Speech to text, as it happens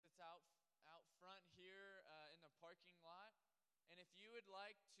parking lot. And if you would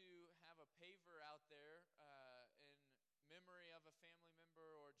like to have a paver out there in memory of a family member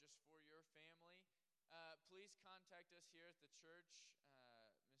or just for your family, please contact us here at the church,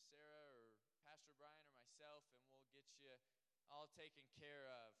 Miss Sarah or Pastor Brian or myself, and we'll get you all taken care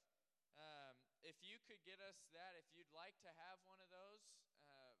of. If you could get us that, if you'd like to have one of those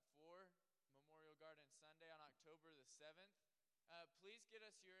for Memorial Garden Sunday on October the 7th, please get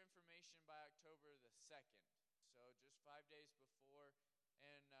us your information by October the 2nd. So just 5 days before,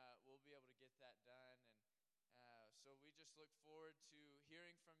 and we'll be able to get that done. And so we just look forward to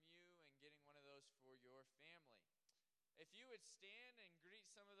hearing from you and getting one of those for your family. If you would stand and greet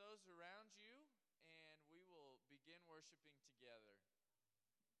some of those around you, and we will begin worshiping together.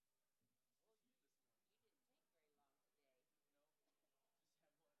 Using two microphones on my part is not ideal either.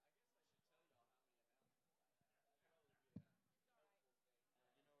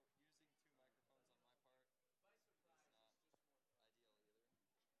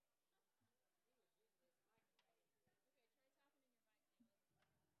 Okay, try tapping in your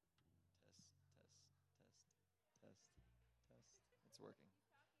mic, Caleb. Test. It's working. He's talking in it. It was working.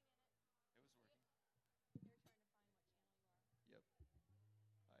 They're trying to find what channel you are. Yep. Hi. He's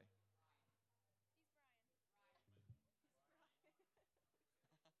Brian. He's Brian.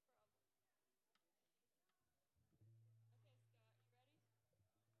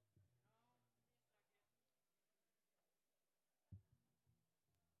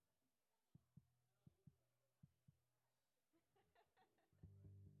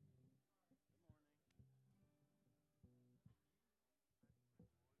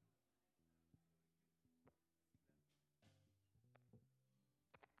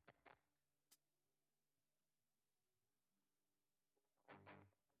 Problem.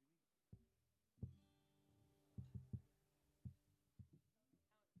 Okay,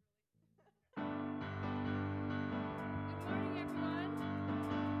 Scott, you ready? Good morning. Good morning, everyone.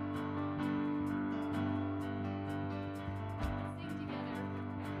 Let's sing together.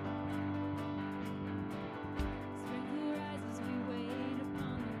 Sprinkle rises, we wait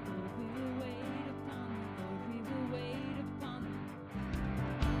upon the Lord. We will wait upon the Lord. We will wait upon the Lord.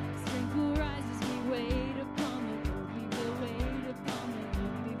 Sprinkle rises, we wait upon the Lord. We will wait upon the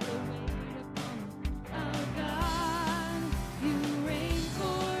Lord. We will wait upon the Lord. Our God, you reign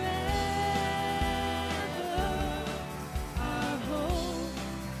forever. Our hope,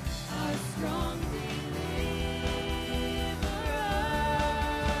 our strong deliverer.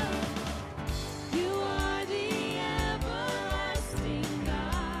 You are the everlasting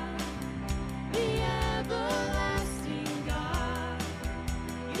God, the everlasting God.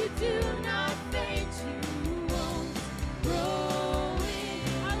 You do not faint, you won't grow weary.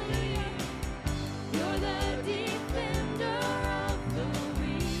 Hallelujah. You're the defender of the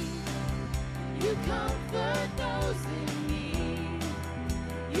weak. You comfort those in need.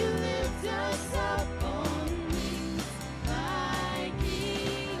 You lift us up on wings like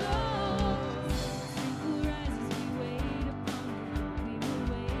eagles. Sprinkle rises, we wait upon the Lord. We will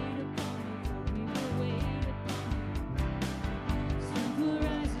wait upon the Lord. We will wait upon the Lord. Sprinkle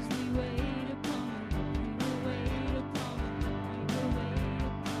rises, we wait upon the Lord. We will wait upon the Lord. We will wait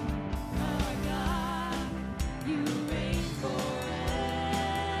upon the Lord. Our God, you reign forever.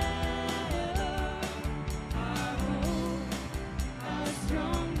 Our hope, our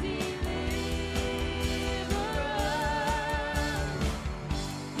strong deliverer.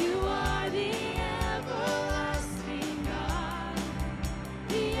 You are the everlasting God,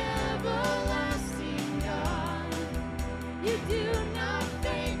 the everlasting God. You do not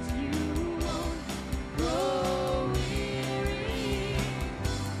faint, you won't grow weary.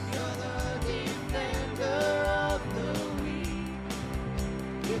 You're the defender of the weak.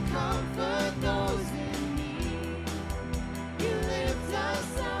 You comfort those in need. You lift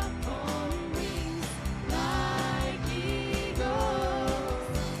us up on wings like eagles.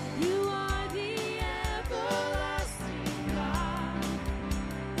 You are the everlasting God,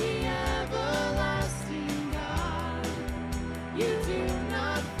 the everlasting God. You do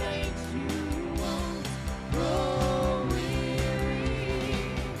not faint, you won't grow weary.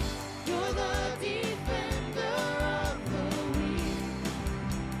 You're the defender of the weak.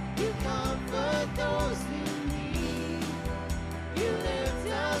 You comfort those in need. You lift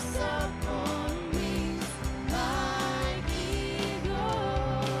us up on wings like eagles.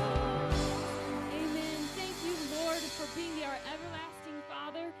 Amen. Thank you, Lord, for being our everlasting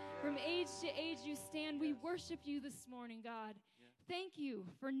Father. From age to age you stand. We worship you this morning, God. Thank you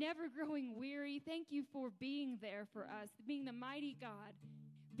for never growing weary. Thank you for being there for us, being the mighty God,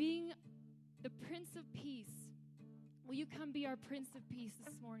 being the Prince of Peace. Will you come be our Prince of Peace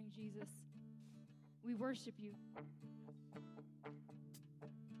this morning, Jesus? We worship you.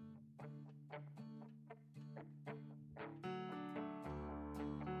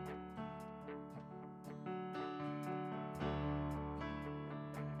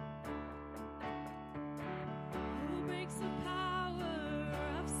 Who breaks the power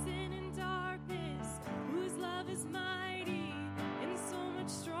of sin and darkness? Whose love is mighty and so much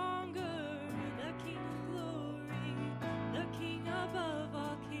stronger? The King of glory, the King above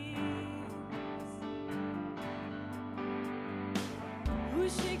all kings. Who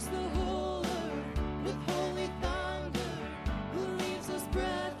shakes the whole earth with holy thunder? Who leaves us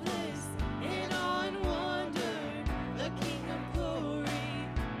breathless in awe and wonder? The King of glory,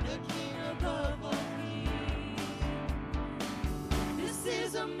 the King above all kings. This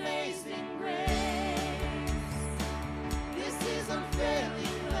is amazing grace. This is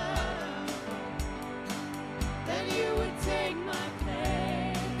unfailing love. That you would take my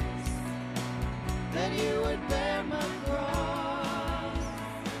place. That you would bear my cross.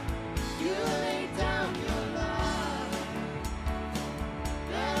 You laid down your life.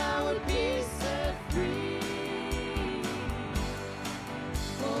 That I would be set free.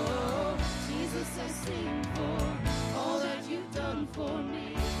 Oh, Jesus, I sing for all that you've done for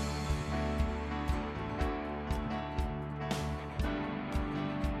me.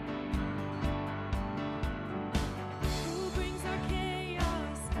 Who brings our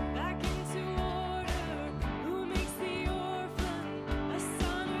chaos back into order? Who makes the orphan a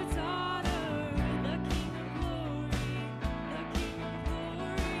son or daughter? The King of glory, the King of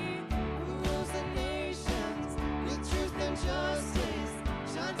glory. Who rules the nations with truth and justice?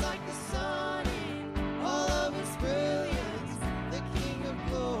 Shines like the sun in all of its brilliance. The King of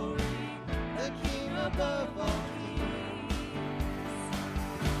glory, the King above all kings.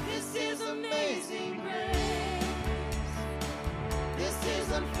 This is amazing grace. This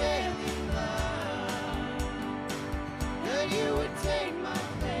is unfailing love. That you would take my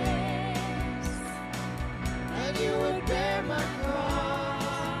place. That you would bear my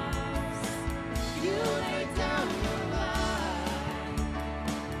cross. You laid down your life.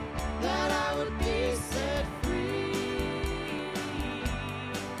 That I would be set free.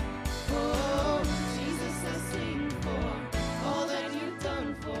 Oh, Jesus, I sing for all that you've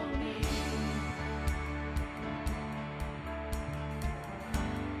done for me.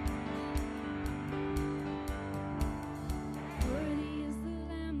 Worthy is the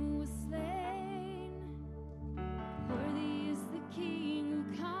Lamb who was slain. Worthy is the King who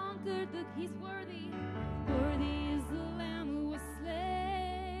conquered the. He's worthy. Worthy is the Lamb who was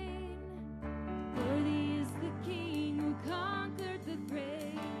slain. Worthy is the King who conquered the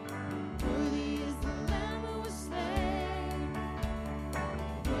grave. Worthy is the Lamb who was slain.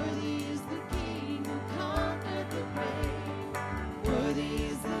 Worthy is the King who conquered the grave. Worthy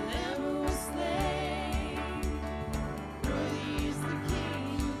is the Lamb who was slain. Worthy is the King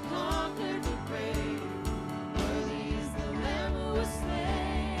who conquered the grave. Worthy is the Lamb who was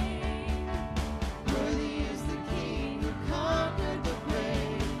slain. Worthy is the King who conquered the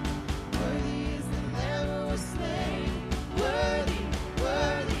grave. Worthy is the Lamb who was slain. Worthy,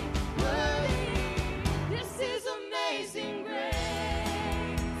 worthy, worthy. This is amazing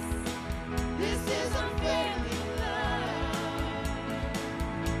grace. This is unfailing love.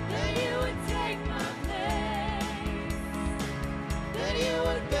 That you would take my place. That you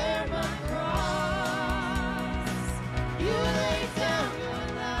would bear my cross. You laid down your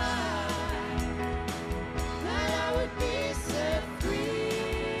life. That I would be set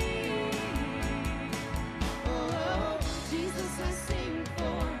free. Oh, Jesus, I sing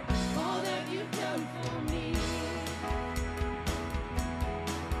for all that you've done for me.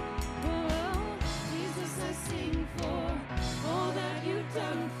 Oh, Jesus, I sing for all that you've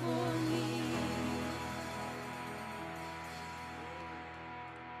done for me.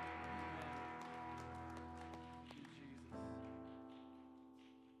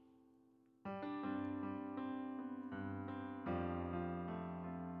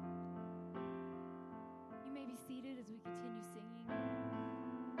 You may be seated as we continue singing.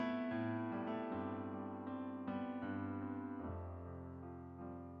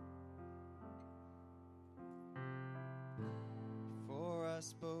 Before I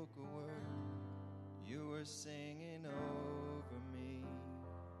spoke a word, you were singing over me.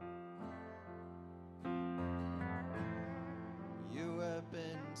 You have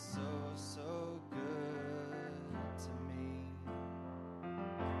been so, so good to me.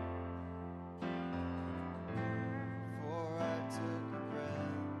 Before I took a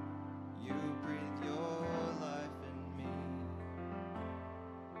breath, you breathed your life in me.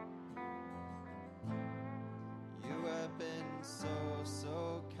 You have been so,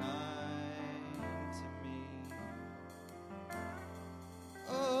 so kind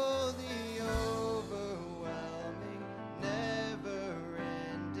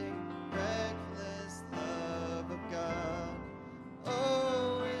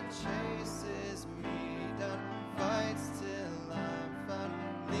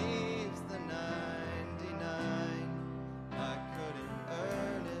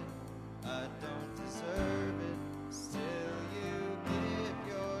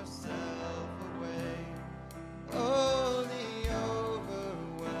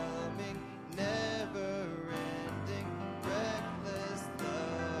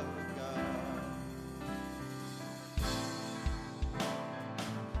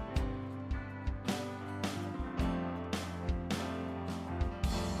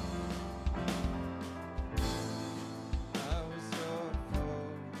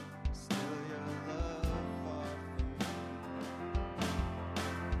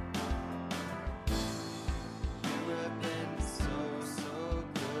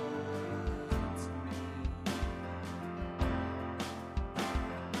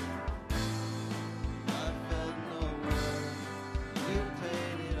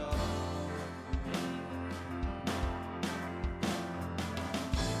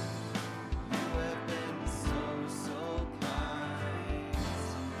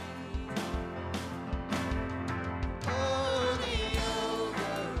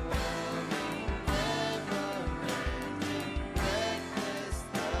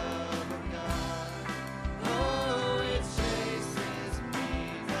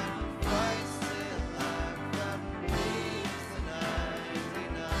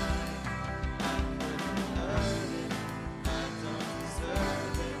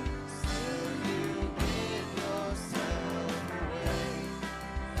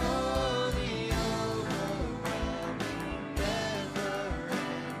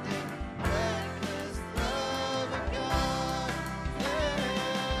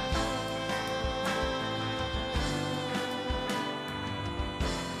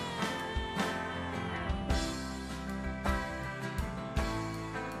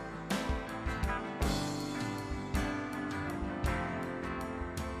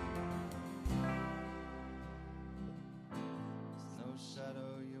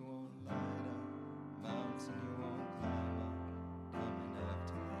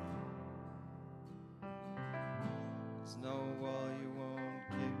There's no wall you won't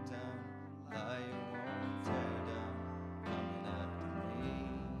kick down, lie you won't tear down, coming after me.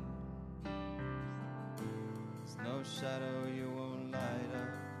 There's no shadow you won't light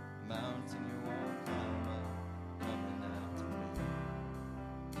up, mountain you won't climb up, coming after me.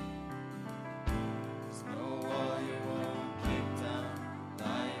 There's no wall you won't kick down,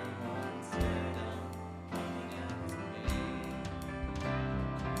 lie you won't tear down, coming after me.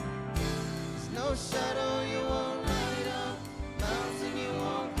 There's no shadow you won't light up, mountain you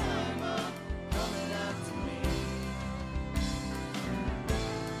won't climb up, coming after me.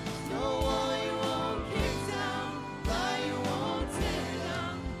 There's no wall you won't kick down, lie you won't tear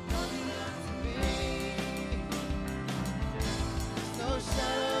down, coming after me. There's no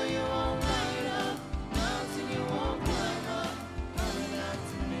shadow you won't light up, mountain you won't climb up, coming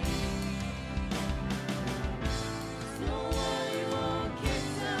after me. There's no wall you won't kick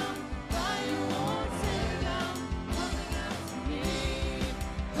down, lie you won't tear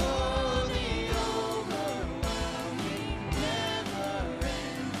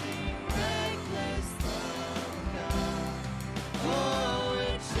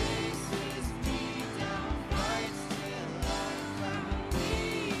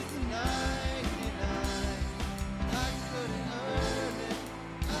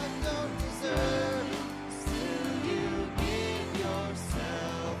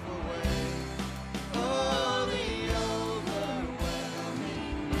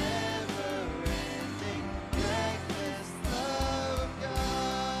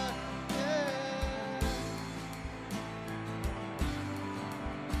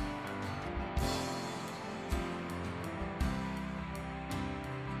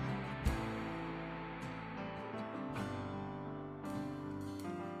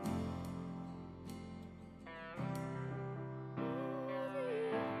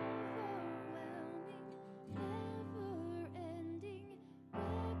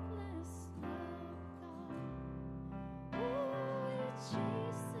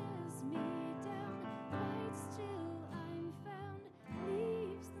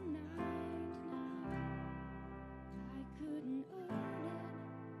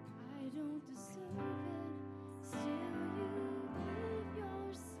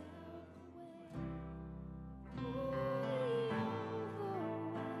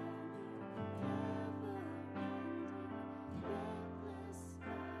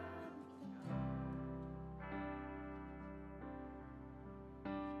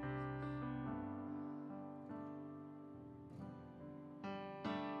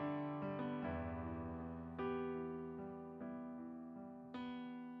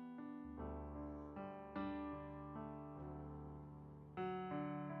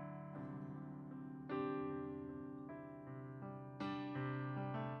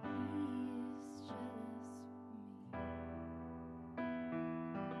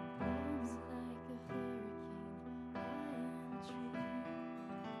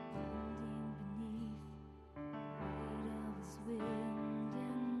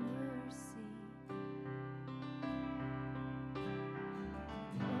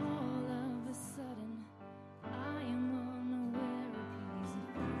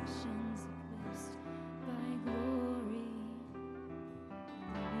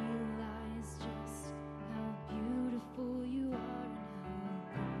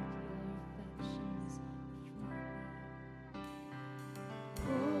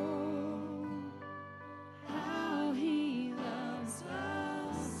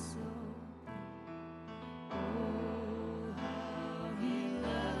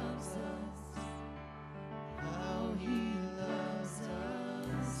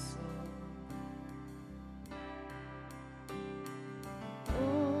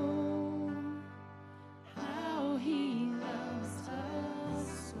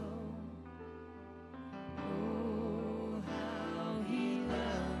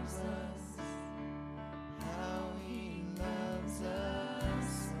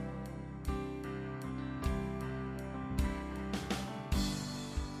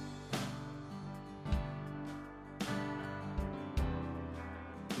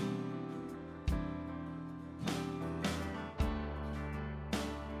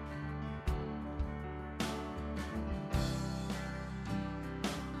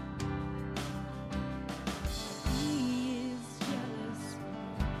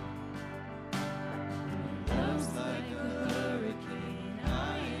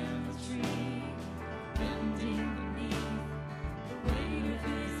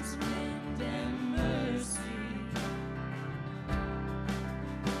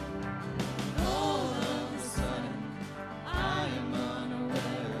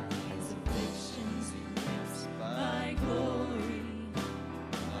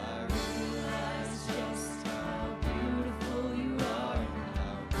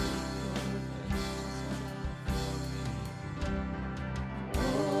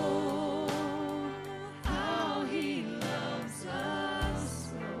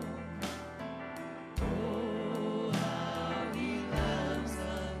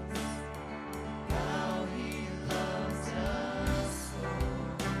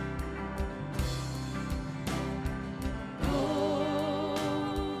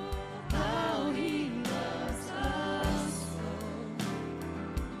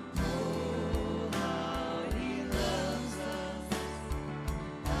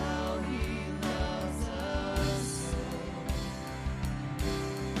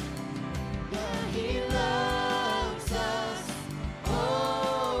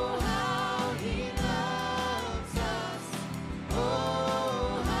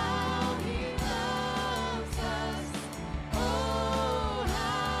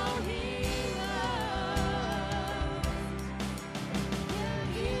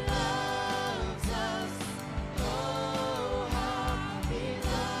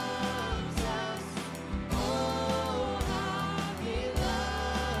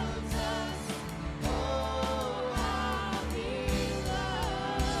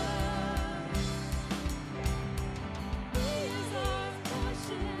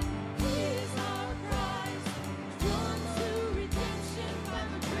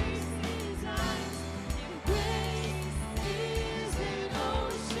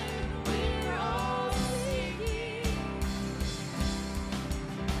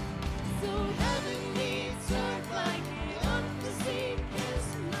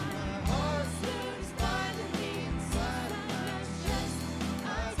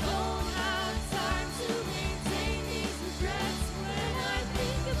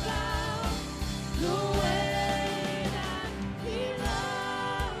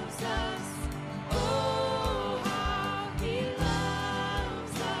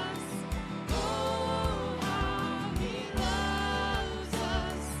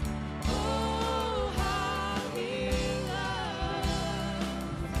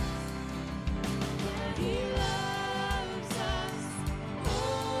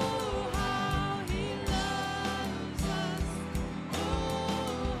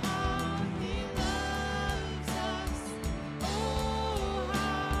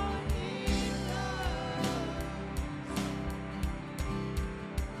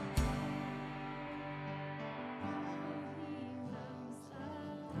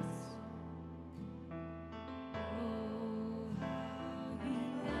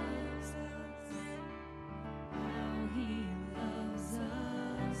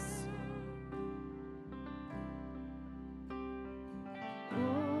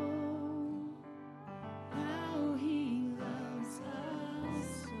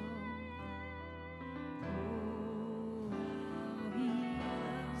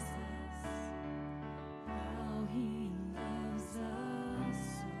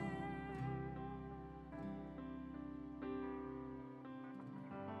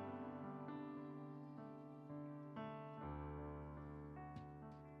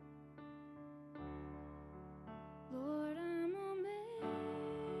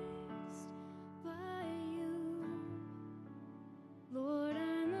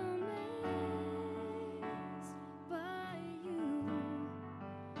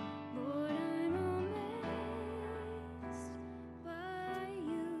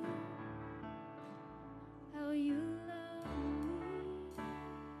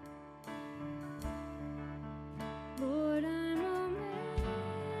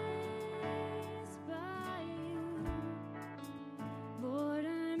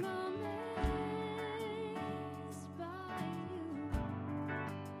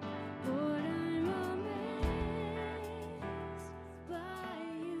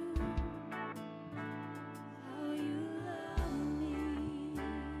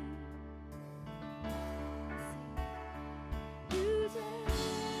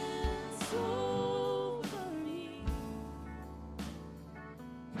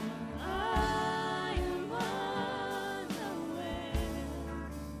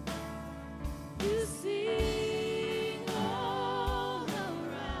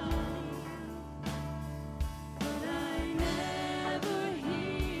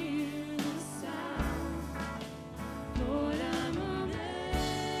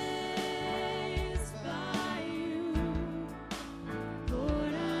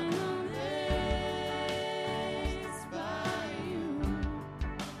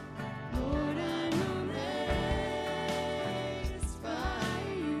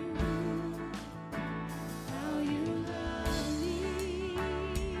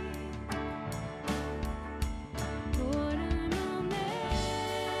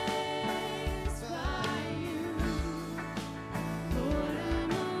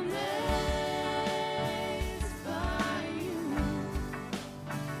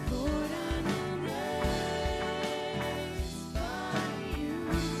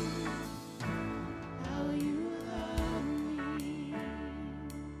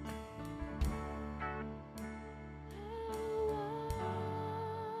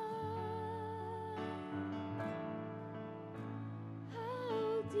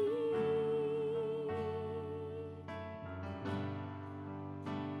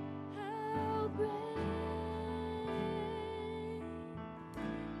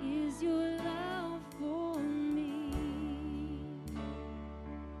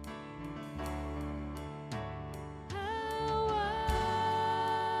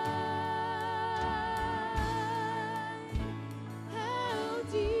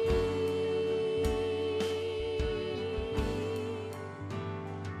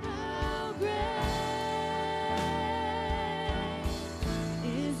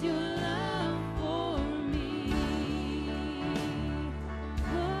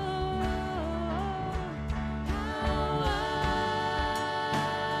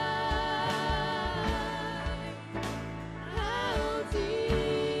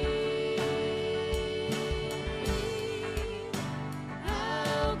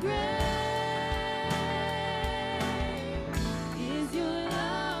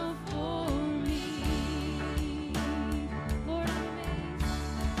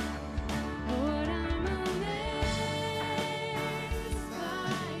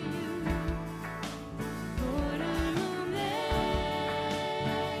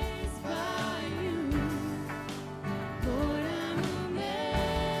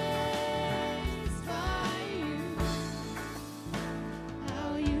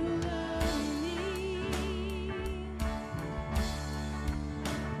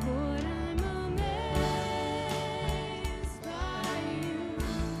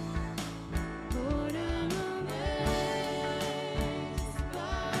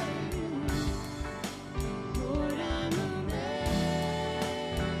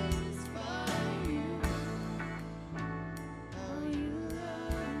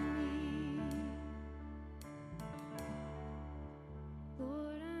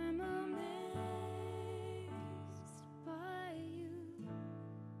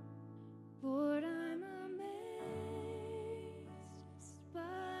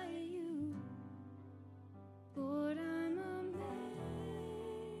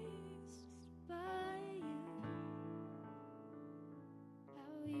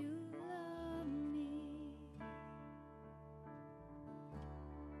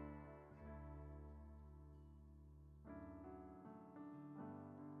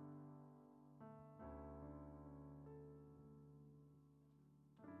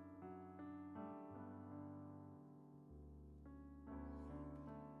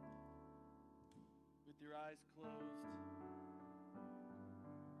eyes closed.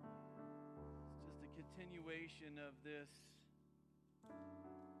 It's just a continuation of this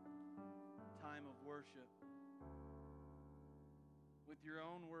time of worship with your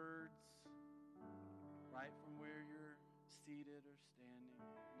own words, right from where you're seated or standing,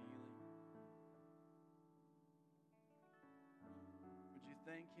 kneeling. Would you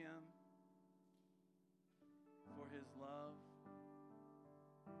thank Him for His love,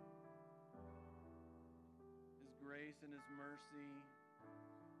 His grace and His mercy,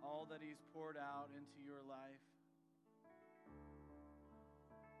 all that He's poured out into your life?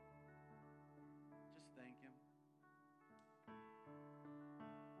 Just thank Him.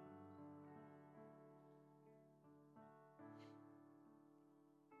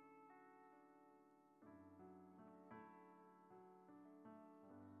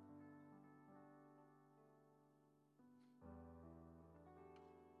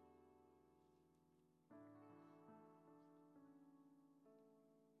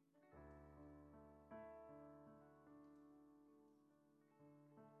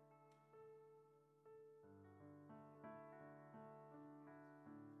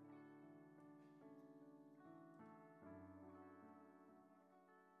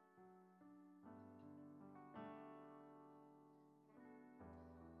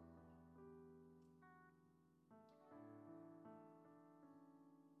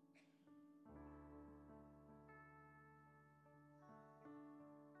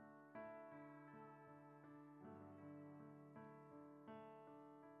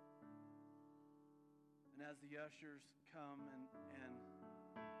 And as the ushers come and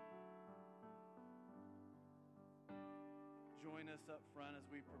join us up front as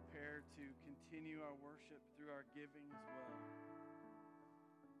we prepare to continue our worship through our giving as well.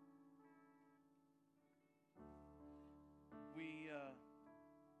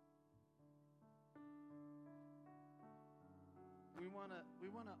 We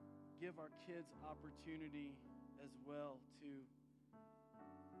want to give our kids opportunity as well to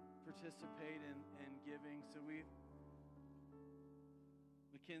participate in giving. So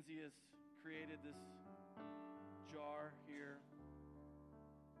Mackenzie has created this jar here,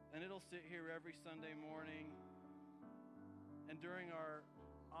 and it'll sit here every Sunday morning. And during our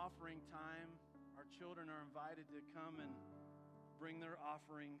offering time, our children are invited to come and bring their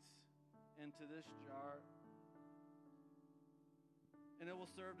offerings into this jar. And it will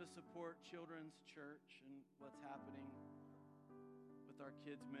serve to support Children's Church and what's happening with our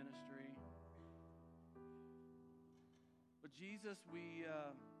kids' ministry. But Jesus, we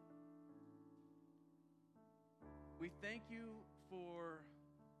thank you for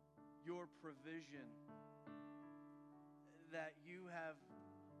your provision that you have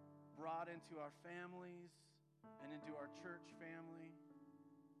brought into our families and into our church family.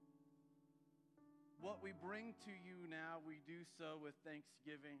 What we bring to you now, we do so with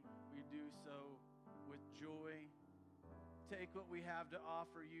thanksgiving. We do so with joy. Take what we have to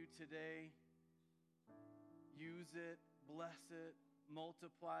offer you today. Use it, bless it,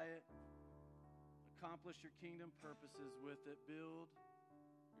 multiply it. Accomplish your kingdom purposes with it. Build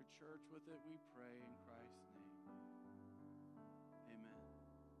your church with it, we pray in Christ's name. Amen.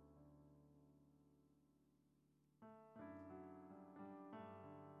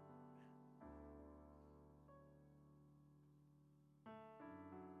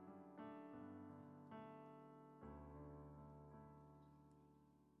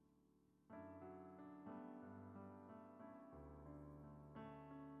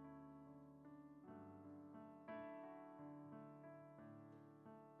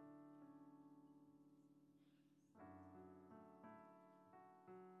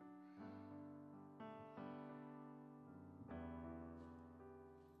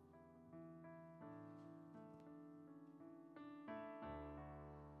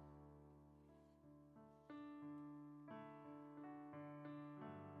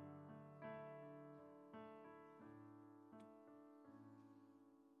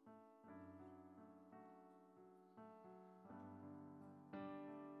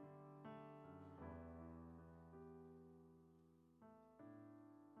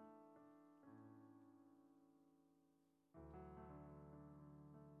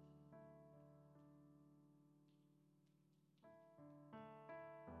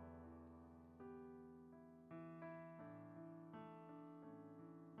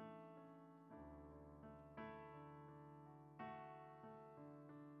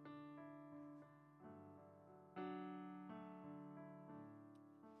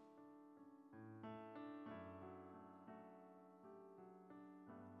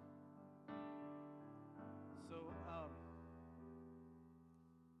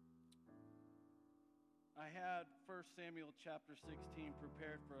 I had 1 Samuel chapter 16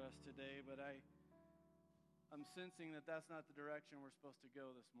 prepared for us today, but I'm sensing that that's not the direction we're supposed to go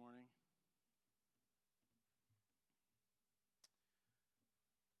this morning.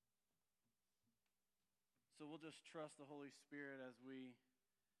 So we'll just trust the Holy Spirit as we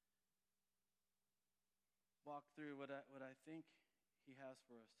walk through what I think He has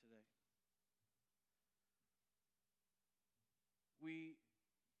for us today. We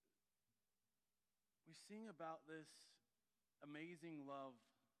sing about this amazing love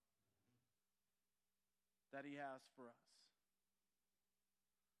that He has for us.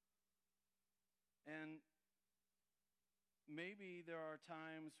 And maybe there are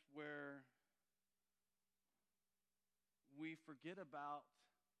times where we forget about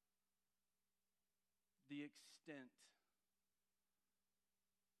the extent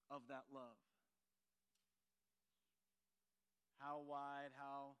of that love. How wide,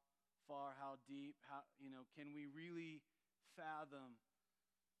 how far, how deep, can we really fathom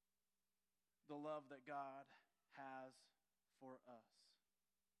the love that God has for us?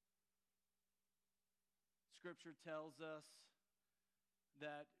 Scripture tells us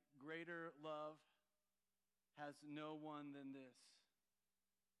that greater love has no one than this.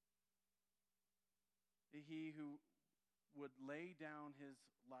 He who would lay down his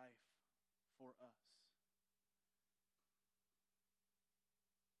life for us.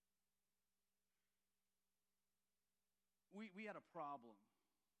 We had a problem.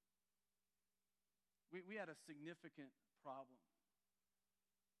 We had a significant problem.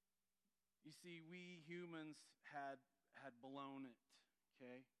 You see, we humans had blown it,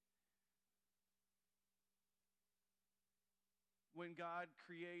 okay? When God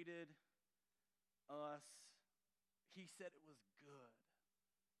created us, He said it was good.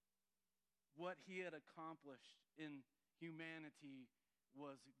 What He had accomplished in humanity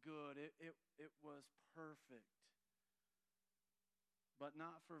was good. It was perfect. But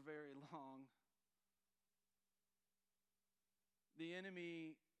not for very long. The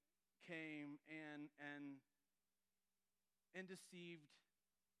enemy came and deceived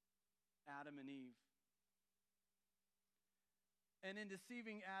Adam and Eve. And in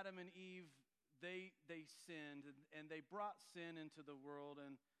deceiving Adam and Eve, they sinned, and they brought sin into the world.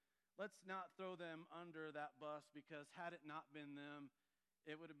 And let's not throw them under that bus, because had it not been them,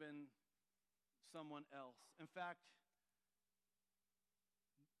 it would have been someone else. In fact,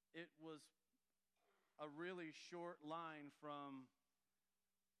 it was a really short line from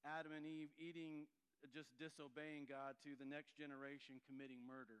Adam and Eve just disobeying God to the next generation committing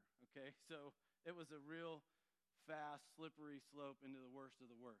murder, okay? So it was a real fast, slippery slope into the worst of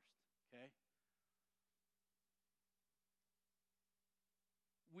the worst, okay?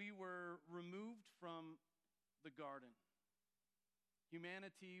 We were removed from the garden.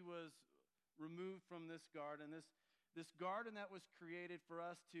 Humanity was removed from this garden, this garden that was created for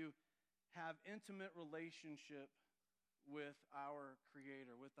us to have intimate relationship with our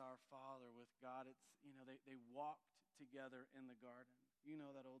Creator, with our Father, with God. It's, they walked together in the garden. You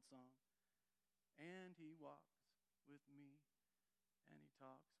know that old song. And He walks with me, and He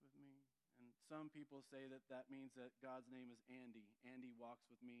talks with me. And some people say that means that God's name is Andy. Andy walks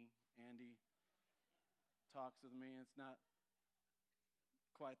with me. Andy talks with me. It's not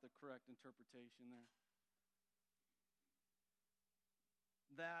quite the correct interpretation there.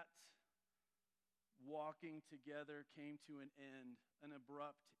 That walking together came to an end, an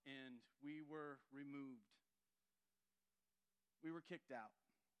abrupt end. We were removed. We were kicked out.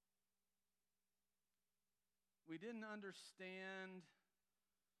 We didn't understand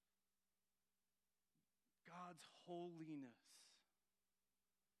God's holiness.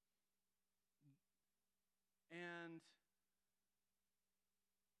 And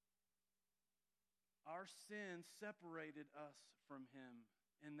our sin separated us from Him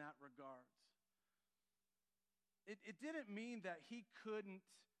in that regards. It didn't mean that He couldn't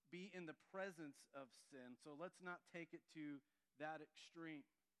be in the presence of sin, so let's not take it to that extreme.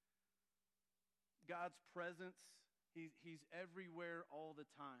 God's presence, He's everywhere all the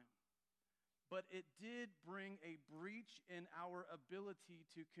time. But it did bring a breach in our ability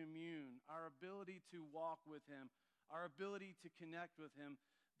to commune, our ability to walk with Him, our ability to connect with Him,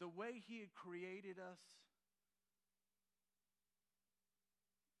 the way He had created us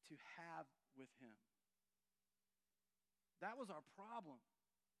to have with Him. That was our problem.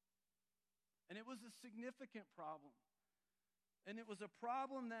 And it was a significant problem. And it was a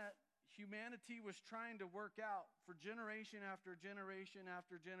problem that humanity was trying to work out for generation after generation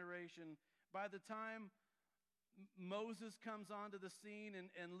after generation. By the time Moses comes onto the scene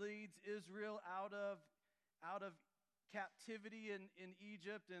and leads Israel out of captivity in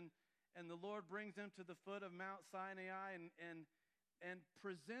Egypt, and And the Lord brings them to the foot of Mount Sinai and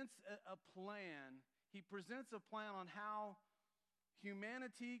presents a plan. He presents a plan on how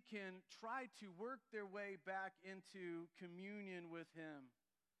humanity can try to work their way back into communion with Him.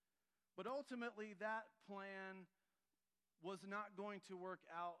 But ultimately, that plan was not going to work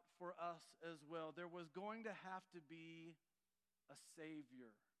out for us as well. There was going to have to be a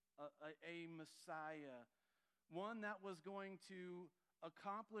Savior, a Messiah, one that was going to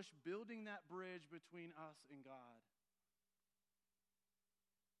accomplish building that bridge between us and God.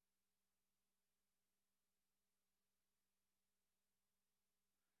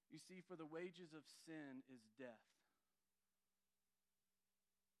 You see, for the wages of sin is death.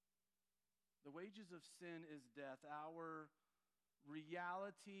 The wages of sin is death. Our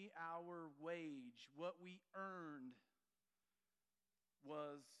reality, our wage, what we earned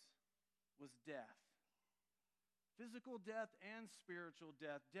was death. Physical death and spiritual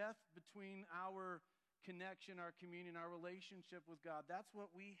death. Death between our connection, our communion, our relationship with God. That's what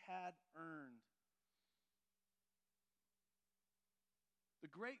we had earned. The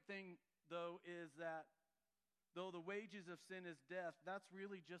great thing, though, is that though the wages of sin is death, that's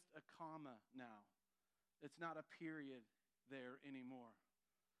really just a comma now. It's not a period there anymore.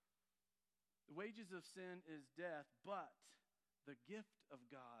 The wages of sin is death, but the gift of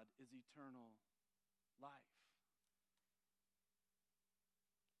God is eternal life.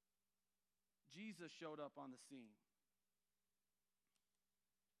 Jesus showed up on the scene.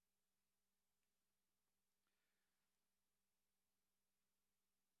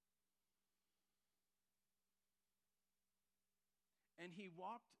 And He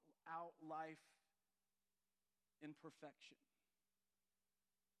walked out life in perfection.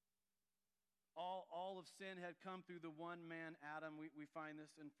 All of sin had come through the one man, Adam. We find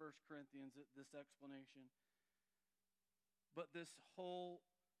this in 1 Corinthians, this explanation. But this whole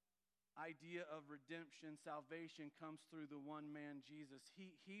idea of redemption, salvation, comes through the one man, Jesus.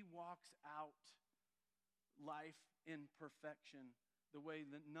 He walks out life in perfection the way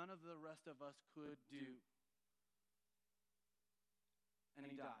that none of the rest of us could do. And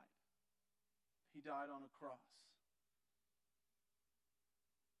He died. He died on a cross.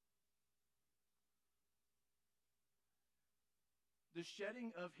 The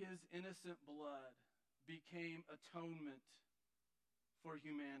shedding of His innocent blood became atonement for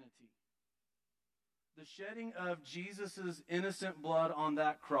humanity. The shedding of Jesus' innocent blood on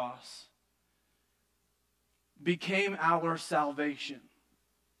that cross became our salvation.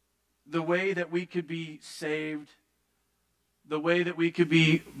 The way that we could be saved, the way that we could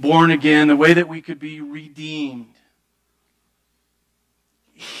be born again, the way that we could be redeemed.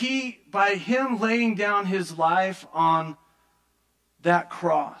 By Him laying down His life on that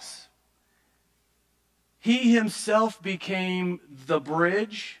cross, He Himself became the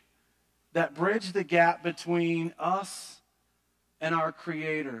bridge that bridged the gap between us and our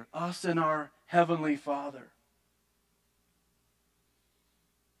Creator, us and our Heavenly Father.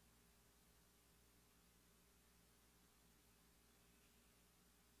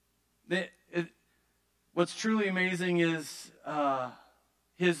 What's truly amazing is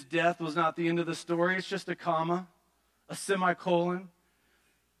His death was not the end of the story. It's just a comma, a semicolon.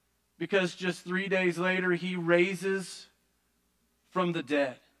 Because just 3 days later, He raises from the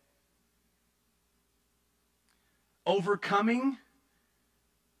dead. Overcoming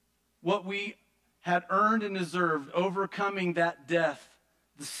what we had earned and deserved, overcoming that death,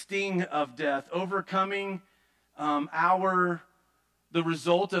 the sting of death, overcoming the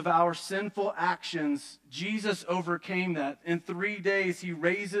result of our sinful actions. Jesus overcame that. In 3 days, He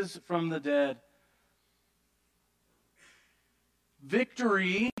raises from the dead.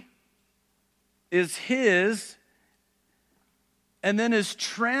 Victory is His, and then is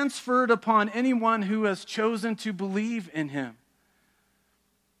transferred upon anyone who has chosen to believe in Him.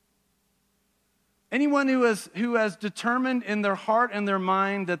 Anyone who has determined in their heart and their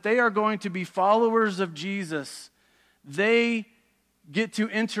mind that they are going to be followers of Jesus, they get to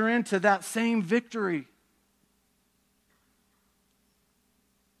enter into that same victory.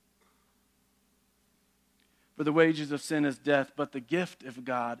 For the wages of sin is death, but the gift of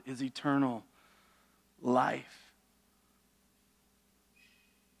God is eternal life.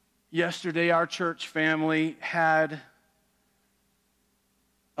 Yesterday, our church family had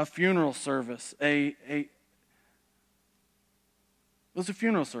a funeral service. It was a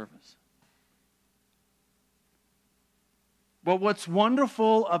funeral service. But what's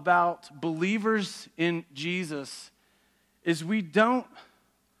wonderful about believers in Jesus is we don't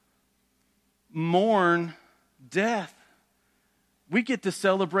mourn death. We get to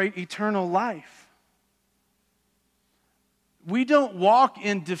celebrate eternal life. we don't walk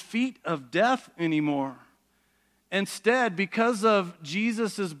in defeat of death anymore. Instead, because of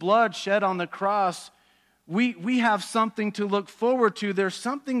Jesus' blood shed on the cross, we have something to look forward to. There's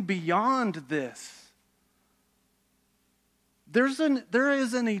something beyond this. There is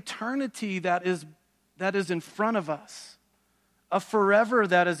an eternity that is in front of us, a forever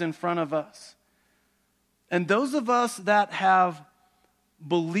that is in front of us. And those of us that have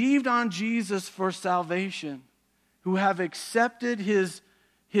believed on Jesus for salvation, who have accepted his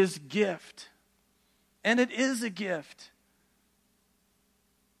gift, and it is a gift.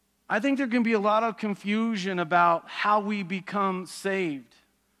 I think there can be a lot of confusion about how we become saved.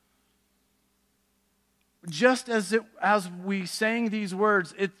 Just as we sang these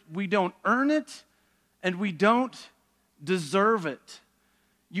words, we don't earn it and we don't deserve it.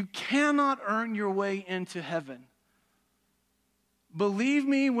 You cannot earn your way into heaven. Believe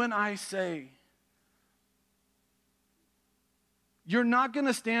me when I say, you're not going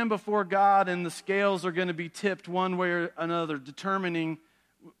to stand before God and the scales are going to be tipped one way or another, determining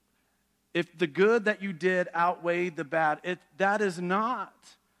if the good that you did outweighed the bad. That is not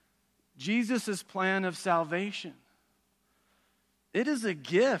Jesus' plan of salvation. It is a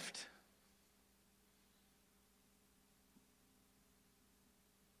gift.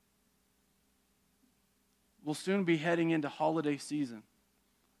 We'll soon be heading into holiday season.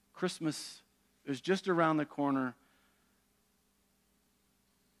 Christmas is just around the corner.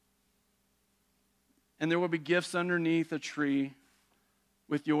 And there will be gifts underneath a tree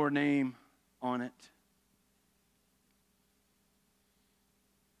with your name on it.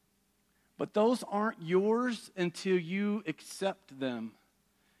 But those aren't yours until you accept them,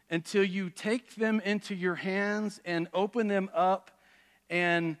 until you take them into your hands and open them up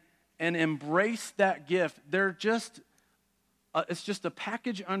and embrace that gift. It's just a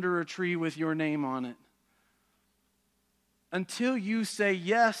package under a tree with your name on it. Until you say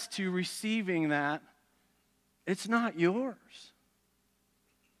yes to receiving that, it's not yours.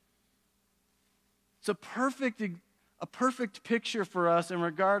 It's a perfect picture for us in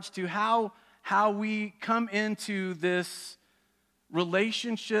regards to how we come into this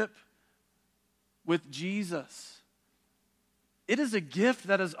relationship with Jesus. It is a gift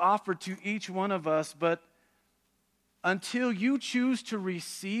that is offered to each one of us, but until you choose to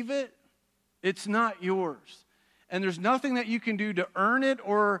receive it, it's not yours. And there's nothing that you can do to earn it,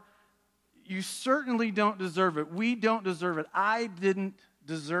 or you certainly don't deserve it. We don't deserve it. I didn't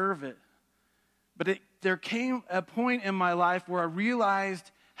deserve it. But there came a point in my life where I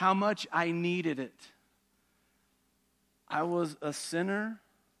realized how much I needed it. I was a sinner,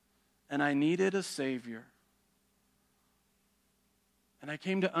 and I needed a Savior. And I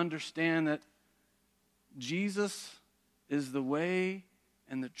came to understand that Jesus is the way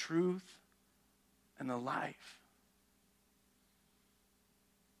and the truth and the life.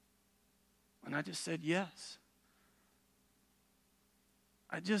 And I just said yes.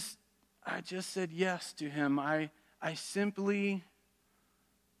 I just said yes to him. I simply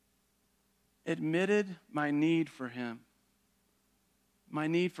admitted my need for him. My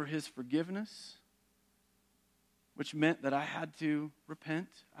need for his forgiveness, which meant that I had to repent.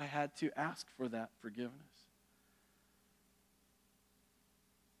 I had to ask for that forgiveness.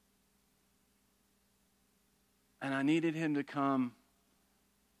 And I needed him to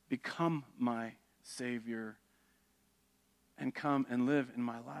become my Savior and come and live in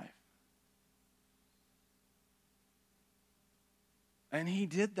my life. And he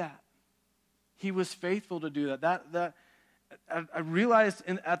did that. He was faithful to do that. I realized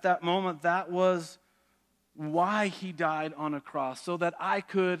at that moment that was why he died on a cross, so that I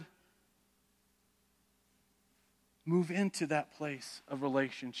could move into that place of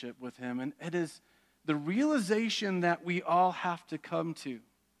relationship with him. And it is the realization that we all have to come to.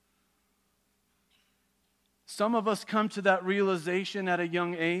 Some of us come to that realization at a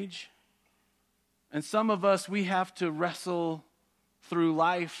young age, and some of us, we have to wrestle through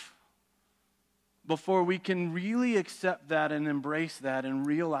life before we can really accept that and embrace that and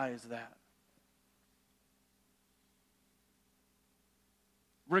realize that.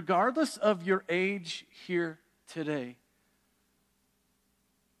 Regardless of your age here today,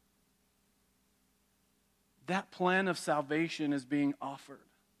 that plan of salvation is being offered.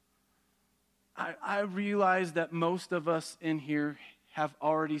 I realize that most of us in here have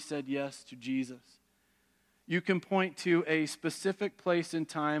already said yes to Jesus. You can point to a specific place in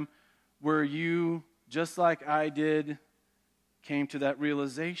time where you, just like I did, came to that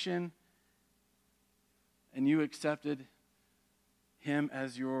realization and you accepted him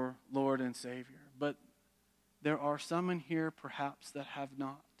as your Lord and Savior. But there are some in here perhaps that have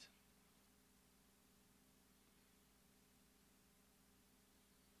not.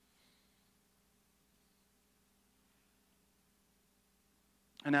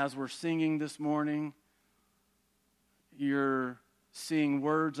 And as we're singing this morning, you're seeing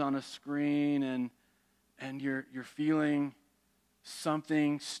words on a screen and you're feeling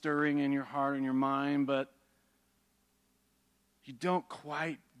something stirring in your heart and your mind, but you don't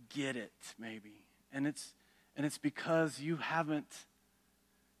quite get it, maybe. And it's because you haven't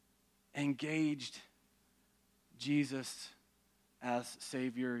engaged Jesus as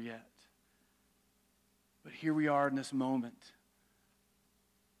Savior yet. But here we are in this moment.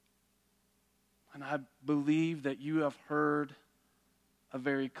 And I believe that you have heard a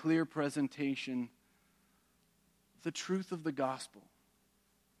very clear presentation of the truth of the gospel.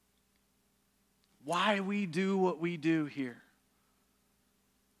 Why we do what we do here.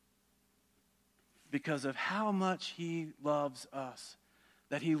 Because of how much He loves us.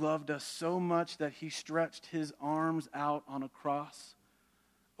 That He loved us so much that He stretched His arms out on a cross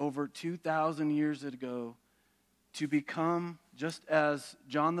over 2,000 years ago to become, just as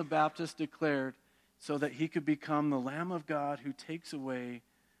John the Baptist declared, so that He could become the Lamb of God who takes away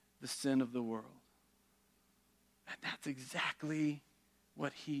the sin of the world. And that's exactly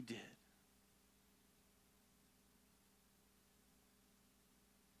what He did.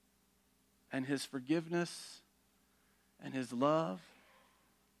 And His forgiveness and His love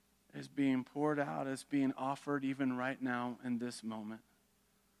is being poured out, is being offered even right now in this moment.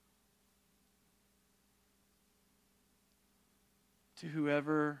 To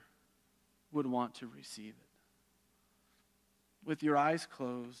whoever would want to receive it. With your eyes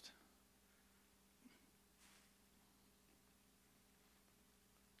closed,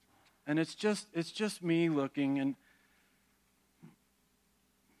 and it's just me looking, and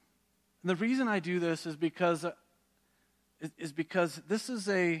the reason I do this is because this is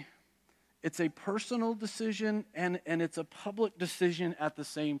it's a personal decision and it's a public decision at the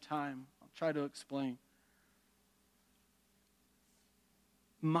same time. I'll try to explain.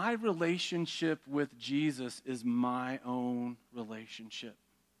 My relationship with Jesus is my own relationship.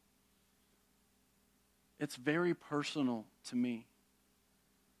 It's very personal to me.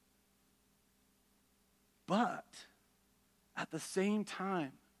 But at the same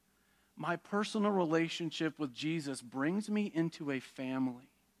time, my personal relationship with Jesus brings me into a family.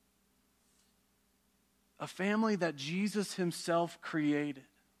 A family that Jesus Himself created.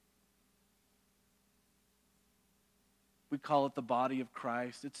 We call it the body of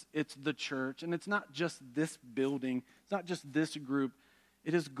Christ. It's the church. And it's not just this building. It's not just this group.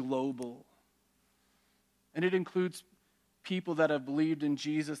 It is global. And it includes people that have believed in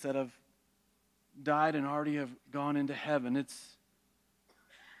Jesus, that have died and already have gone into heaven. It's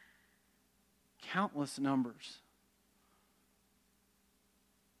countless numbers.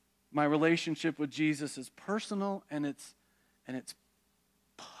 My relationship with Jesus is personal and it's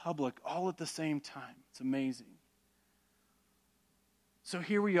public all at the same time. It's amazing. So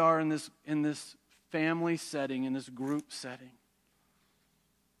here we are in this family setting, in this group setting,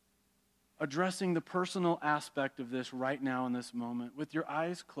 addressing the personal aspect of this right now in this moment with your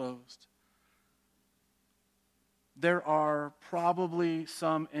eyes closed. There are probably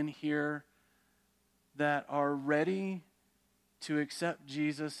some in here that are ready to accept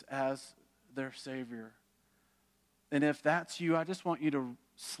Jesus as their Savior. And if that's you, I just want you to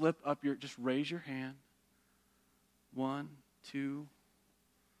just raise your hand. 1, 2,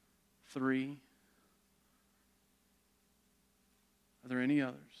 3. Are there any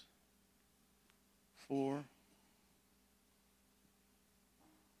others? 4.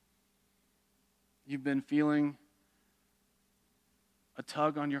 You've been feeling a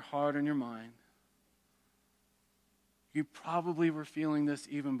tug on your heart and your mind. You probably were feeling this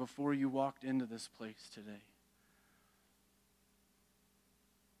even before you walked into this place today.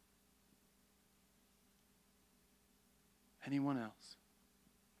 Anyone else?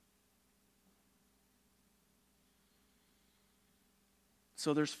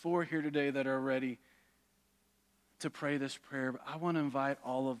 So there's 4 here today that are ready to pray this prayer, but I want to invite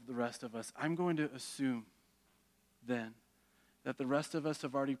all of the rest of us. I'm going to assume then that the rest of us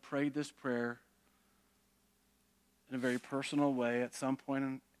have already prayed this prayer in a very personal way at some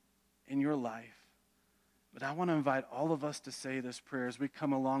point in your life. But I want to invite all of us to say this prayer as we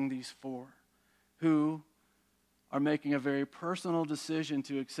come along these 4 who are making a very personal decision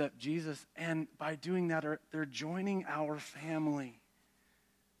to accept Jesus, and by doing that, they're joining our family.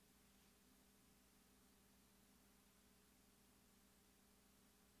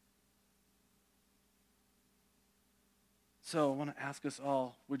 So I want to ask us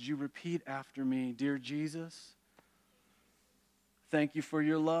all, would you repeat after me? Dear Jesus, thank you for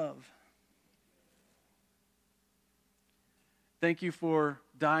your love. Thank you for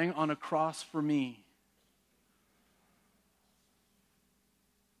dying on a cross for me.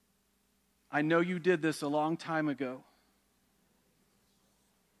 I know you did this a long time ago,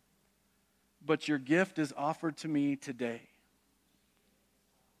 but your gift is offered to me today.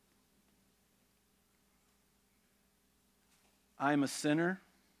 I am a sinner,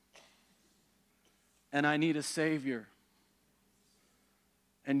 and I need a Savior,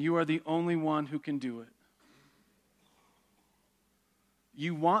 and you are the only one who can do it.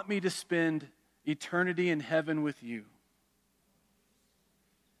 You want me to spend eternity in heaven with you.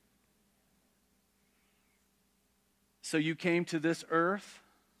 So you came to this earth,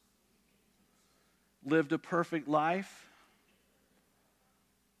 lived a perfect life,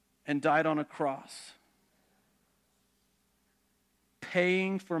 and died on a cross,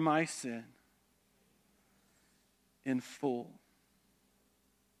 paying for my sin in full.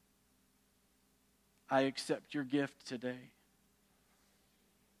 I accept your gift today.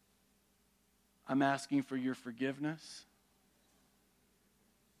 I'm asking for your forgiveness.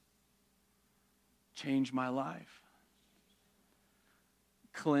 Change my life.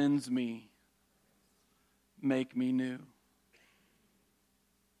 Cleanse me. Make me new.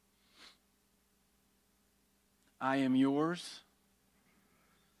 I am yours,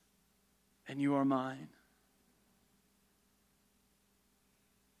 and you are mine.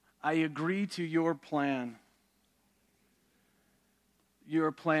 I agree to your plan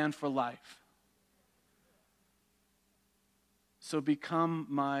for life. So become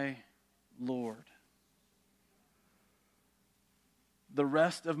my Lord. The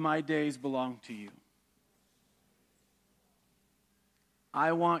rest of my days belong to you.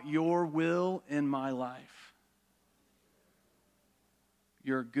 I want your will in my life.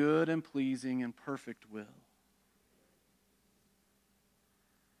 Your good and pleasing and perfect will.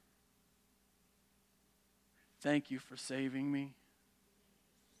 Thank you for saving me,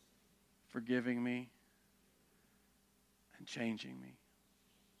 forgiving me, and changing me.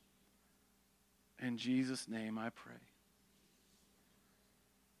 In Jesus' name I pray.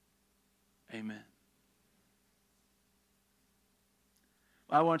 Amen.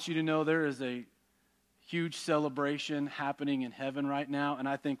 I want you to know there is a huge celebration happening in heaven right now, and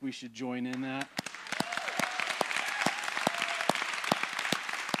I think we should join in that.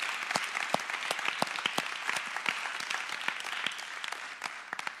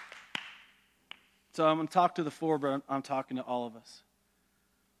 So I'm going to talk to the four, but I'm talking to all of us.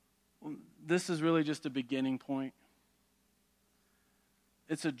 This is really just a beginning point.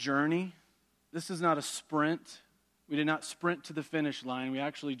 It's a journey. This is not a sprint. We did not sprint to the finish line. We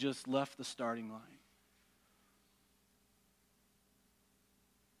actually just left the starting line.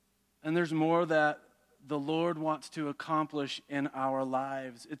 And there's more that the Lord wants to accomplish in our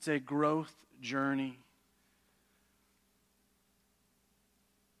lives. It's a growth journey.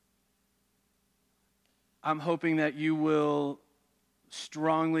 I'm hoping that you will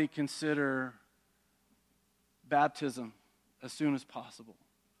strongly consider baptism as soon as possible.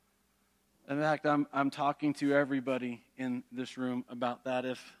 In fact, I'm talking to everybody in this room about that.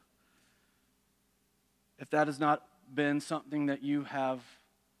 If that has not been something that you have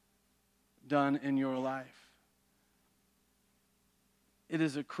done in your life, it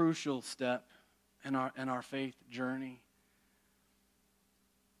is a crucial step in our faith journey.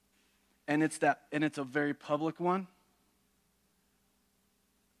 And it's a very public one.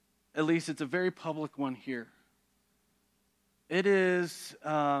 At least it's a very public one here. It is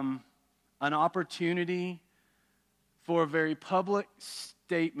an opportunity for a very public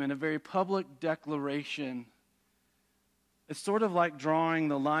statement, a very public declaration. It's sort of like drawing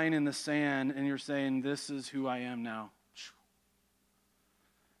the line in the sand and you're saying, this is who I am now.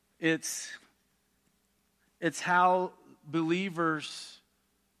 It's how believers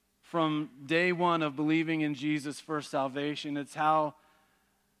from day one of believing in Jesus for salvation, it's how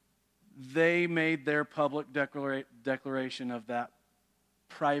they made their public declaration of that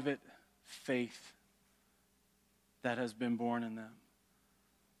private faith that has been born in them.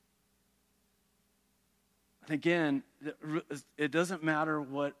 And again, it doesn't matter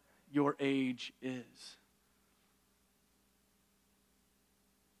what your age is.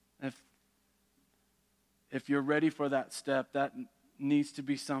 If you're ready for that step, that needs to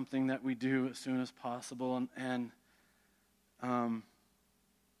be something that we do as soon as possible. And I'd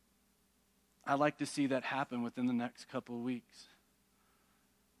like to see that happen within the next couple of weeks.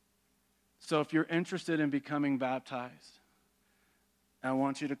 So if you're interested in becoming baptized, I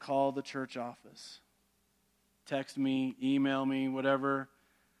want you to call the church office. Text me, email me, whatever.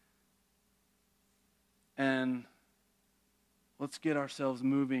 And let's get ourselves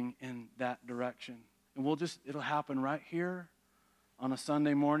moving in that direction. And it'll happen right here on a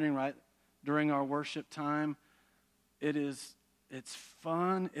Sunday morning, right during our worship time. It's it's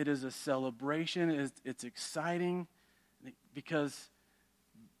fun. It is a celebration. It's exciting because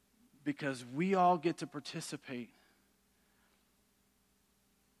we all get to participate.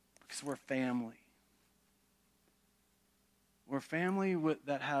 Because we're family. We're a family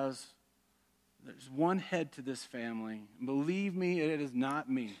there's one head to this family. Believe me, it is not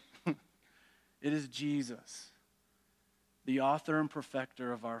me. It is Jesus, the author and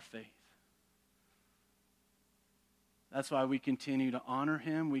perfecter of our faith. That's why we continue to honor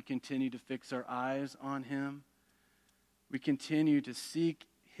him. We continue to fix our eyes on him. We continue to seek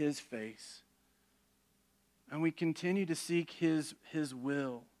his face. And we continue to seek his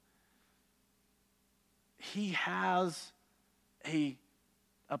will. He has a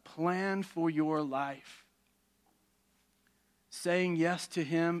plan for your life. Saying yes to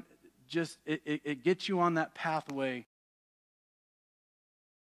him, just it gets you on that pathway.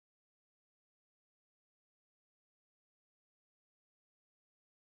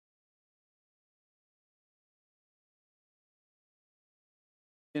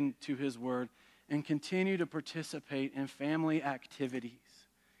 Into his word and continue to participate in family activities.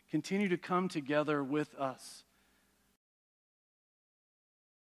 Continue to come together with us.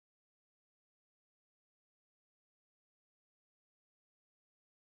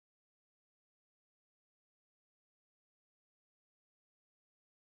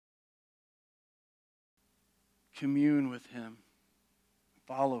 Commune with him.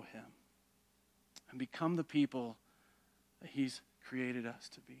 Follow him. And become the people that he's created us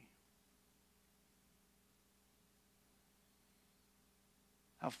to be.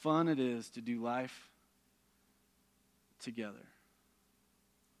 How fun it is to do life together.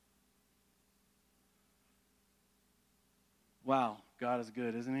 Wow, God is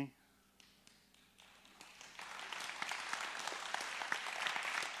good, isn't he?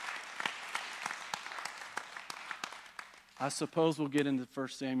 I suppose we'll get into 1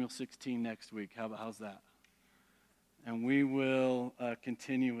 Samuel 16 next week. How's that? And we will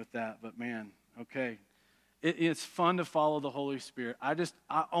continue with that. But man, okay. It's fun to follow the Holy Spirit. I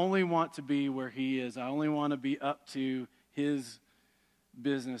only want to be where he is. I only want to be up to his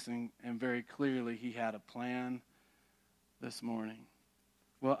business. And very clearly, he had a plan this morning.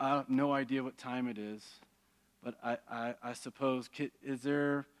 Well, I have no idea what time it is. But I suppose, can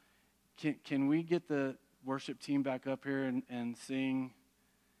we get the worship team back up here and sing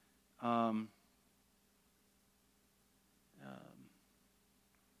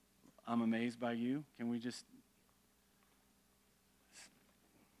I'm amazed by you? Can we just...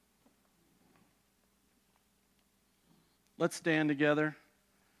 Let's stand together.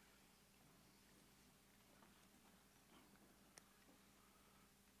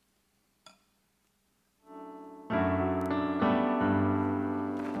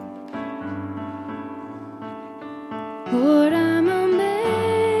 Lord, I'm amazed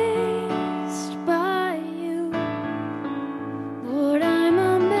by you. Lord, I'm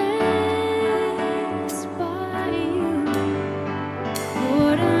amazed by you.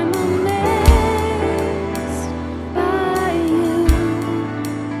 Lord, I'm amazed by you.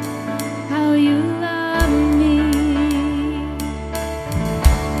 How you love me.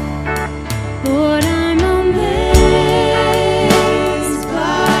 Lord, I'm amazed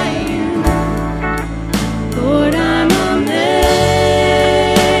by you. Lord, I'm amazed.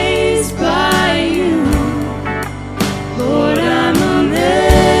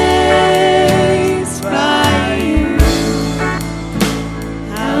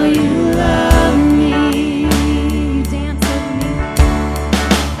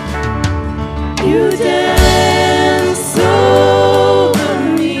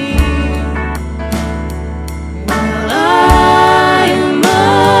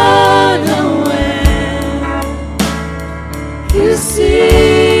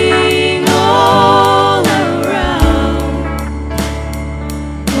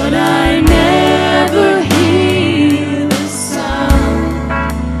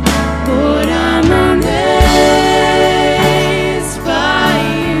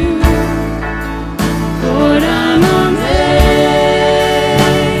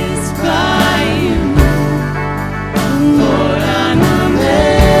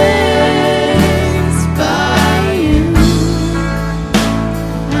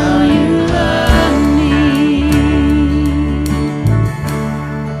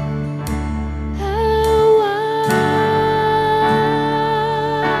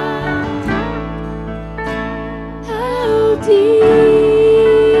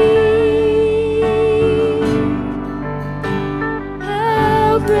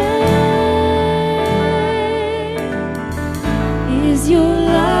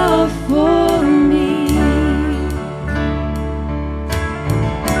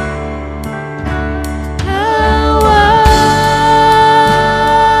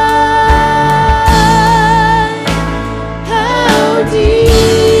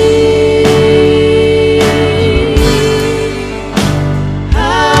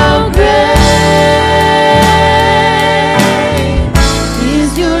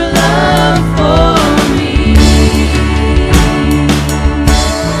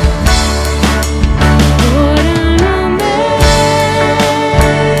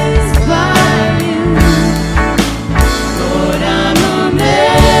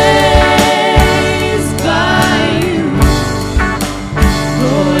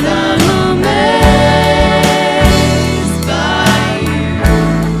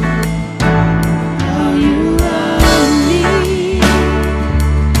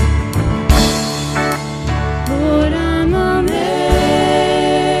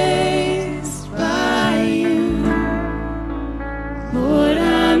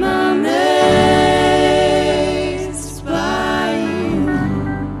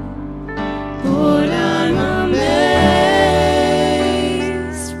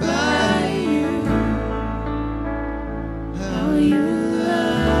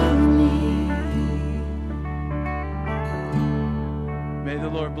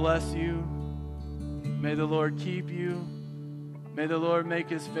 Lord keep you. May the Lord make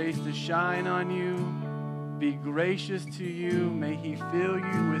his face to shine on you, be gracious to you. May he fill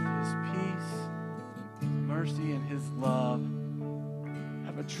you with his peace, his mercy, and his love.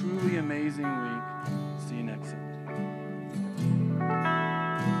 Have a truly amazing week. See you next Sunday.